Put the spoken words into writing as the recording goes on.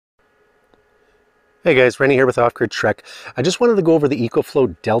Hey guys, Rennie here with Off-Grid Trek. I just wanted to go over the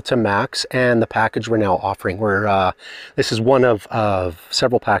EcoFlow Delta Max and the package we're now offering. This is one of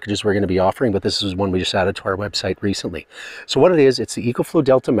several packages we're going to be offering, but this is one we just added to our website recently. So what it is, it's the EcoFlow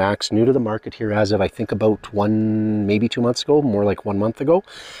Delta Max, new to the market here as of I think about maybe 2 months ago, more like 1 month ago.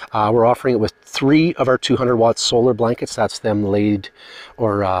 We're offering it with 3 of our 200 watt solar blankets. That's them laid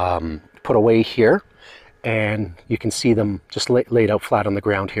or put away here. And you can see them just laid out flat on the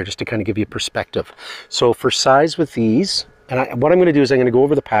ground here just to kind of give you perspective. So for size with these, what I'm going to do is I'm going to go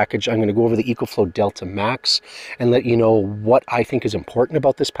over the package. I'm going to go over the EcoFlow Delta Max and let you know what I think is important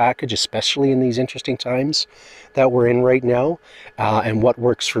about this package, especially in these interesting times that we're in right now, and what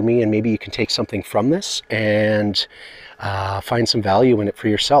works for me, and maybe you can take something from this and find some value in it for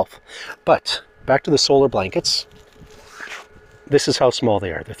yourself. But back to the solar blankets. This is how small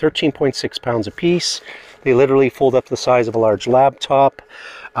they are. They're 13.6 pounds a piece. They literally fold up the size of a large laptop.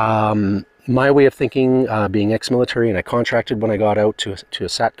 My way of thinking, being ex-military, and I contracted when I got out to a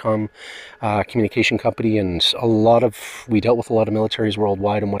SATCOM communication company, and we dealt with a lot of militaries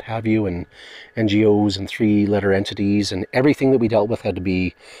worldwide and what have you, and NGOs and 3-letter entities, and everything that we dealt with had to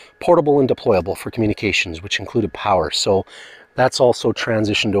be portable and deployable for communications, which included power. So that's also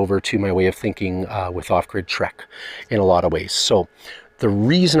transitioned over to my way of thinking with Off-Grid Trek in a lot of ways. So the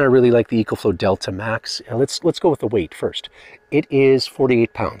reason I really like the EcoFlow Delta Max, let's go with the weight first. It is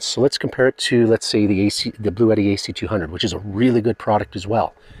 48 pounds. So let's compare it to, let's say, the Blue Eddy AC200, which is a really good product as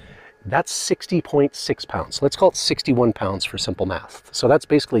well. That's 60.6 pounds. Let's call it 61 pounds for simple math. So that's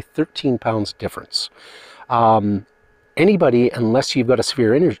basically 13 pounds difference. Anybody, unless you've got a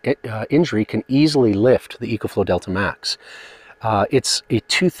severe injury, can easily lift the EcoFlow Delta Max. It's a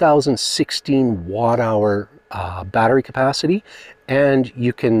 2016 watt-hour battery capacity, and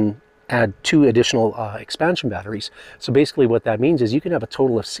you can add 2 additional expansion batteries. So basically what that means is you can have a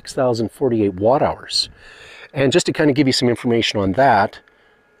total of 6,048 watt-hours. And just to kind of give you some information on that,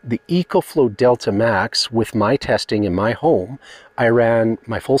 the EcoFlow Delta Max, with my testing in my home, I ran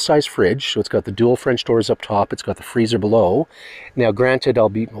my full-size fridge, so it's got the dual French doors up top, it's got the freezer below. Now granted, I'll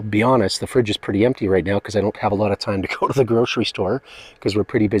be honest, the fridge is pretty empty right now because I don't have a lot of time to go to the grocery store because we're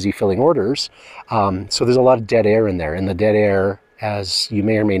pretty busy filling orders. So there's a lot of dead air in there, and the dead air, as you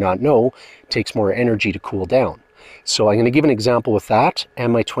may or may not know, takes more energy to cool down. So I'm going to give an example with that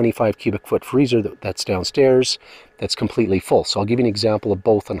and my 25 cubic foot freezer that's downstairs that's completely full. So I'll give you an example of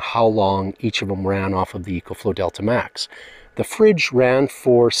both on how long each of them ran off of the EcoFlow Delta Max. The fridge ran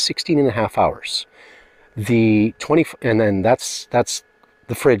for 16.5 hours. And then that's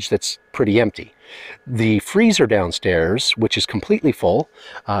the fridge that's pretty empty. The freezer downstairs, which is completely full,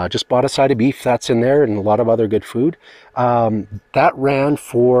 just bought a side of beef that's in there and a lot of other good food, that ran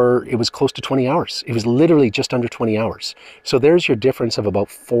for, it was close to 20 hours. It was literally just under 20 hours. So there's your difference of about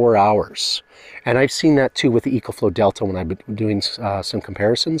 4 hours. And I've seen that too with the EcoFlow Delta when I've been doing some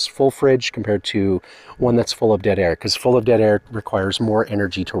comparisons. Full fridge compared to one that's full of dead air, because full of dead air requires more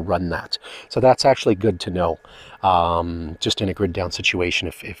energy to run that. So that's actually good to know, just in a grid down situation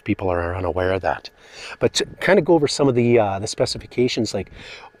if people are unaware of that. But to kind of go over some of the specifications, like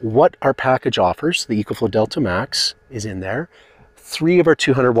what our package offers, the EcoFlow Delta Max is in there. 3 of our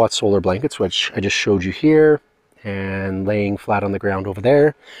 200 watt solar blankets, which I just showed you here, and laying flat on the ground over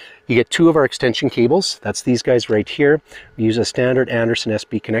there. You get 2 of our extension cables. That's these guys right here. We use a standard Anderson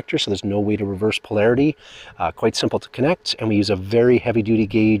SB connector, so there's no way to reverse polarity. Quite simple to connect, and we use a very heavy duty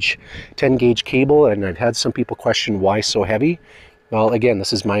gauge, 10 gauge cable, and I've had some people question why so heavy. Well, again,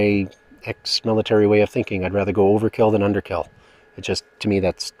 this is my ex-military way of thinking. I'd rather go overkill than underkill. It just, to me,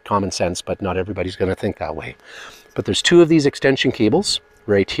 that's common sense, but not everybody's going to think that way. But there's 2 of these extension cables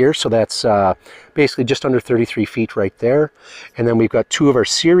right here, so that's basically just under 33 feet right there. And then we've got 2 of our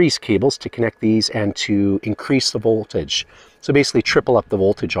series cables to connect these and to increase the voltage. So basically triple up the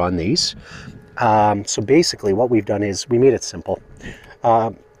voltage on these. So basically what we've done is we made it simple.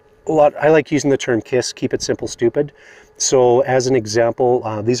 I like using the term KISS, keep it simple, stupid. So as an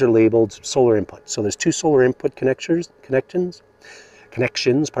example, these are labeled solar input. So there's 2 solar input connections,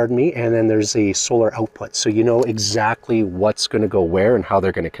 and then there's a solar output. So you know exactly what's going to go where and how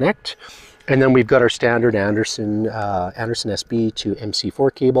they're going to connect. And then we've got our standard Anderson SB to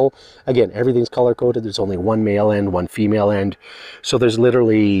MC4 cable. Again, everything's color coded. There's only 1 male end, 1 female end. So there's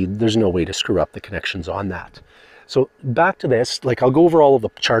no way to screw up the connections on that. So back to this, like I'll go over all of the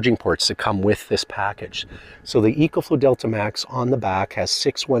charging ports that come with this package. So the EcoFlow Delta Max on the back has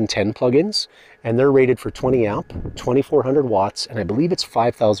 6 110 plugins, and they're rated for 20 amp, 2400 watts, and I believe it's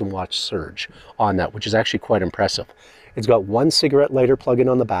 5,000 watt surge on that, which is actually quite impressive. It's got 1 cigarette lighter plug-in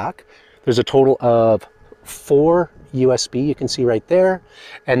on the back. There's a total of 4 USB, you can see right there.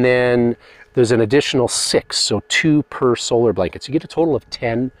 And then there's an additional 6, so 2 per solar blanket. So you get a total of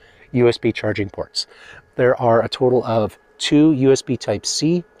 10 USB charging ports. There are a total of 2 USB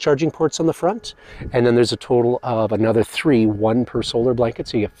Type-C charging ports on the front, and then there's a total of another 3, 1 per solar blanket,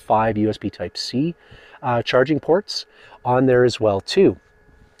 so you have 5 USB Type-C charging ports on there as well too.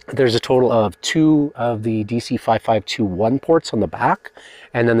 There's a total of 2 of the DC 5521 ports on the back,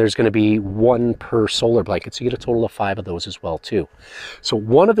 and then there's going to be 1 per solar blanket, so you get a total of 5 of those as well too. So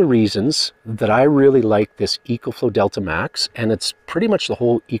one of the reasons that I really like this EcoFlow Delta Max, and it's pretty much the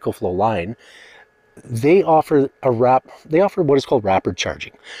whole EcoFlow line, they offer what is called rapid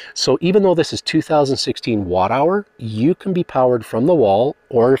charging. So even though this is 2016 watt hour, you can be powered from the wall,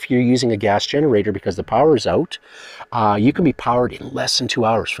 or if you're using a gas generator because the power is out, you can be powered in less than 2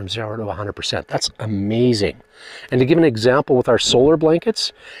 hours from 0 to 100%. That's amazing. And to give an example with our solar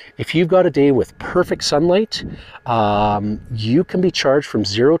blankets, if you've got a day with perfect sunlight, you can be charged from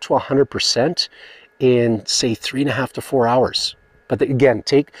 0 to 100% in, say, 3.5 to 4 hours. But again,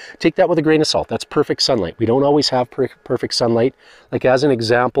 take that with a grain of salt. That's perfect sunlight. We don't always have perfect sunlight. Like as an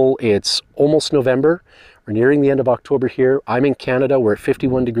example, it's almost November. We're nearing the end of October here. I'm in Canada. We're at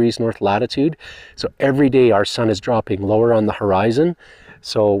 51 degrees north latitude. So every day our sun is dropping lower on the horizon.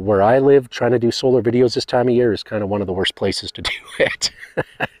 So where I live, trying to do solar videos this time of year is kind of one of the worst places to do it.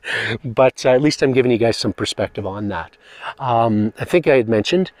 But at least I'm giving you guys some perspective on that. I think I had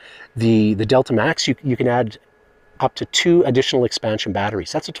mentioned the Delta Max, you can add up to 2 additional expansion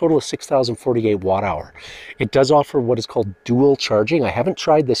batteries. That's a total of 6,048 watt hour. It does offer what is called dual charging. I haven't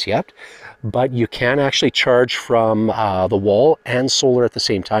tried this yet, but you can actually charge from the wall and solar at the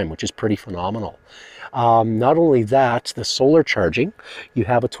same time, which is pretty phenomenal. Not only that, the solar charging, you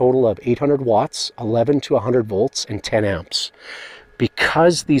have a total of 800 watts, 11 to 100 volts, and 10 amps.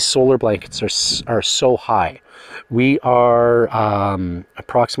 Because these solar blankets are so high, we are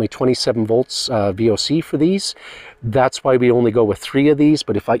approximately 27 volts VOC for these. That's why we only go with 3 of these.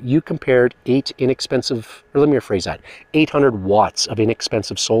 But if you compared 800 watts of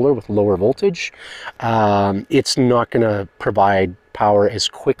inexpensive solar with lower voltage, it's not going to provide power as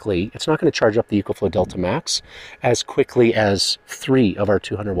quickly. It's not going to charge up the EcoFlow Delta Max as quickly as 3 of our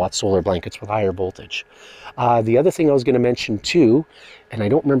 200 watt solar blankets with higher voltage. The other thing I was going to mention too, and I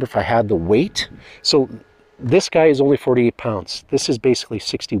don't remember if I had the weight. So this guy is only 48 pounds. This is basically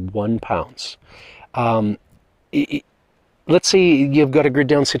 61 pounds. Let's say you've got a grid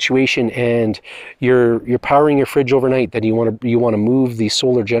down situation and you're powering your fridge overnight, then you want to move the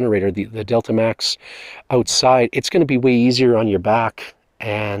solar generator, the Delta Max, outside. It's going to be way easier on your back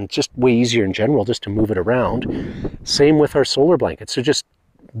and just way easier in general just to move it around. Same with our solar blankets.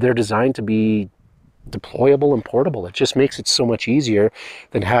 They're designed to be deployable and portable. It just makes it so much easier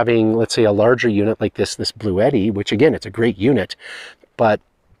than having, let's say, a larger unit like this Blue Eddy, which again, it's a great unit, but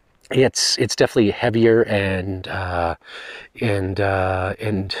it's definitely heavier and that's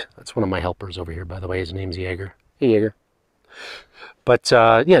one of my helpers over here, by the way. His name's Jaeger. Hey, Jaeger. But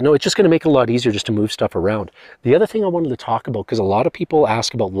yeah, no, it's just going to make it a lot easier just to move stuff around. The other thing I wanted to talk about, because a lot of people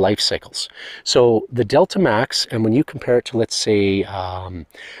ask about life cycles. So the Delta Max, and when you compare it to, let's say, the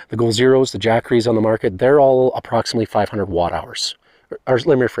Goal Zeros, the Jackeries on the market, they're all approximately 500 watt hours. Or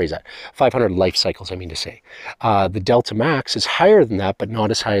let me rephrase that, 500 life cycles, I mean to say. The Delta Max is higher than that, but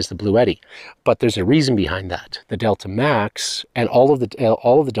not as high as the Blue Eddy. But there's a reason behind that. The Delta Max and all of the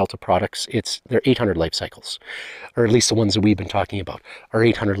Delta products, they're 800 life cycles, or at least the ones that we've been talking about are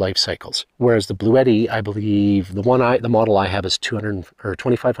 800 life cycles. Whereas the Blue Eddy, I believe the model I have is 200 or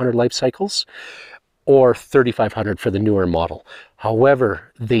 2,500 life cycles, or 3,500 for the newer model.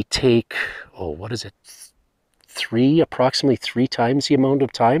 However, they take, approximately three times the amount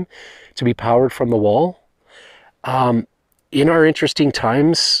of time to be powered from the wall. In our interesting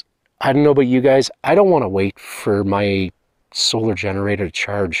times, I don't know about you guys, I don't want to wait for my solar generator to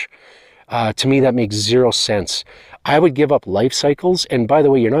charge. To me, that makes 0 sense. I would give up life cycles, and by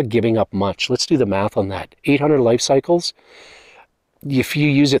the way, you're not giving up much. Let's do the math on that. 800 life cycles, if you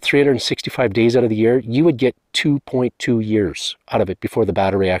use it 365 days out of the year, you would get 2.2 years out of it before the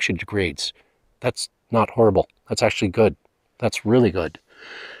battery actually degrades. That's not horrible. That's actually good. That's really good.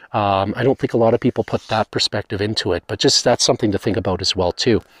 I don't think a lot of people put that perspective into it, but just that's something to think about as well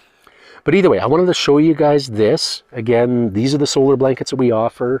too. But either way, I wanted to show you guys this. Again, these are the solar blankets that we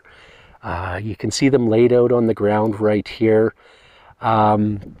offer. You can see them laid out on the ground right here.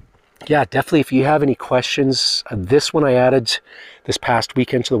 Yeah, definitely if you have any questions, this one I added this past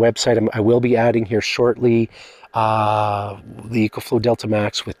weekend to the website. I will be adding here shortly The EcoFlow Delta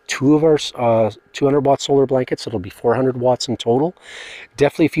Max with two of our 200 watt solar blankets. It'll be 400 watts in total.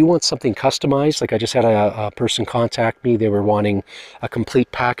 Definitely, if you want something customized, like I just had a person contact me, they were wanting a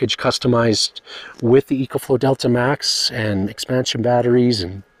complete package customized with the EcoFlow Delta Max and expansion batteries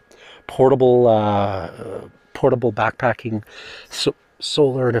and portable portable backpacking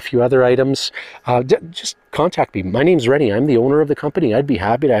solar and a few other items. Just contact me. My name's Rennie. I'm the owner of the company. I'd be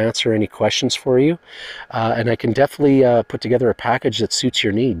happy to answer any questions for you, and I can definitely put together a package that suits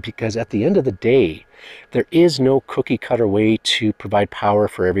your need, because at the end of the day, there is no cookie cutter way to provide power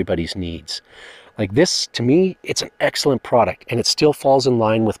for everybody's needs. Like this, to me, it's an excellent product, and it still falls in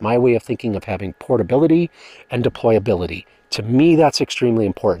line with my way of thinking of having portability and deployability. To me, that's extremely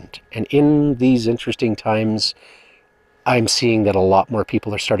important. And in these interesting times, I'm seeing that a lot more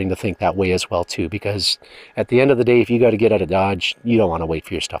people are starting to think that way as well too, because at the end of the day, if you got to get out of Dodge, you don't want to wait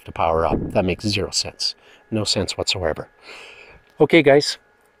for your stuff to power up. That makes zero sense. No sense whatsoever. Okay, guys.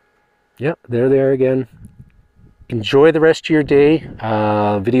 Yeah, there they are again. Enjoy the rest of your day.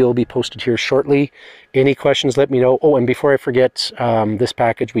 Video will be posted here shortly. Any questions, let me know. Oh, and before I forget, this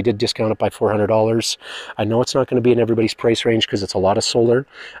package, we did discount it by $400. I know it's not going to be in everybody's price range because it's a lot of solar.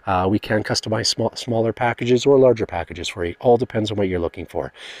 We can customize smaller packages or larger packages for you. All depends on what you're looking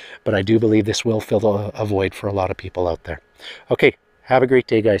for. But I do believe this will fill a void for a lot of people out there. Okay, have a great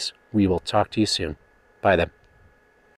day, guys. We will talk to you soon. Bye then.